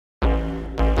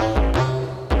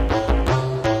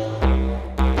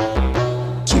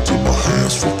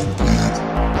hands fucking bleed.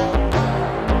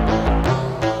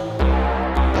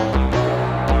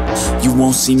 You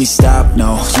won't see me stop,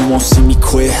 no, you won't see me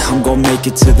quit. I'm gon' make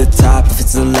it to the top if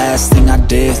it's the last thing I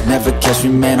did. Never catch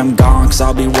me, man, I'm gone, cause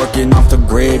I'll be working off the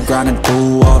grid. Grinding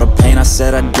through all the pain, I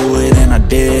said I'd do it and I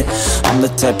did. I'm the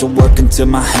type to work until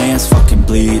my hands fucking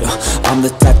bleed. I'm the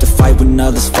type to fight when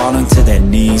others falling to their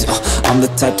knees. I'm the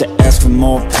type to ask for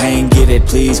more pain, get it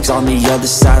please. Cause on the other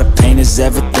side of pain is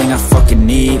everything I fucking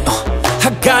need. I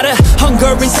got a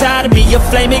hunger inside of me, a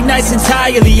flame ignites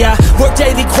entirely. I work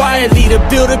daily quietly to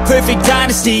build a perfect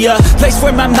dynasty. A place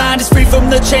where my mind is free from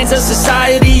the chains of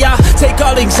society. I take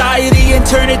all anxiety and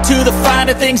turn it to the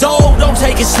finer things. Oh, don't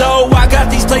take it slow, I got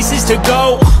these places to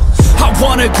go. I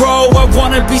wanna grow, I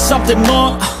wanna be something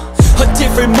more. A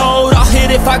different mode, I'll hit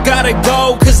if I gotta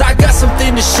go. Cause I got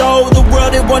something to show the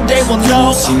world that one day will know. You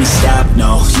won't see me stop,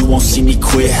 no, you won't see me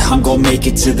quit. I'm gon' make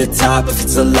it to the top if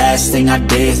it's the last thing I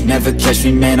did. Never catch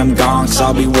me, man, I'm gone, cause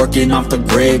I'll be working off the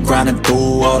grid. Grinding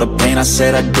through all the pain, I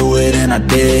said I'd do it and I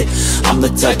did. I'm the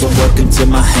type to work until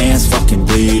my hands fucking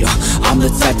bleed. I'm the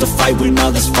type to fight when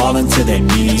others fall into their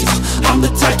knees. I'm the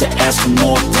type to ask for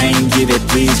more pain, give it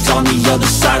please. Cause on the other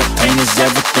side of pain is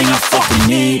everything I fucking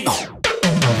need.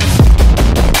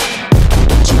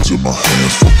 Till my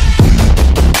hands fucking bleed.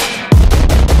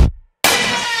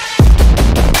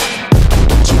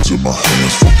 Till my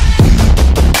hands fucking bleed.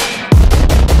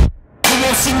 You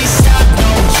won't see me stop, no,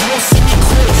 you won't see me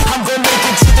quit. I'm gon' make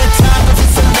it to the top if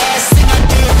it's the last thing I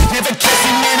did. Never catch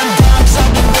me, man, I'm gone, cause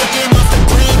I've been working off the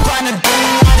grid. Grinding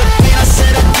through all the pain, I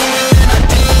said I'd do it and I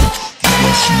did. You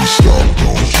won't see me stop,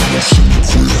 no, you won't see me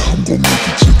quit. I'm gon' make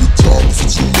it to the top if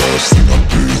it's the last thing I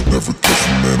did. Never catch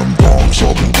me, man, I'm gone, cause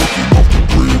I've been working off the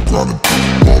grid. Grinding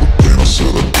through all the pain, I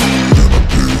said I'd do it and I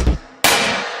did.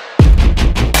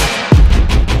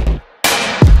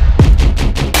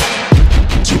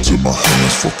 Till my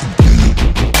hands fucking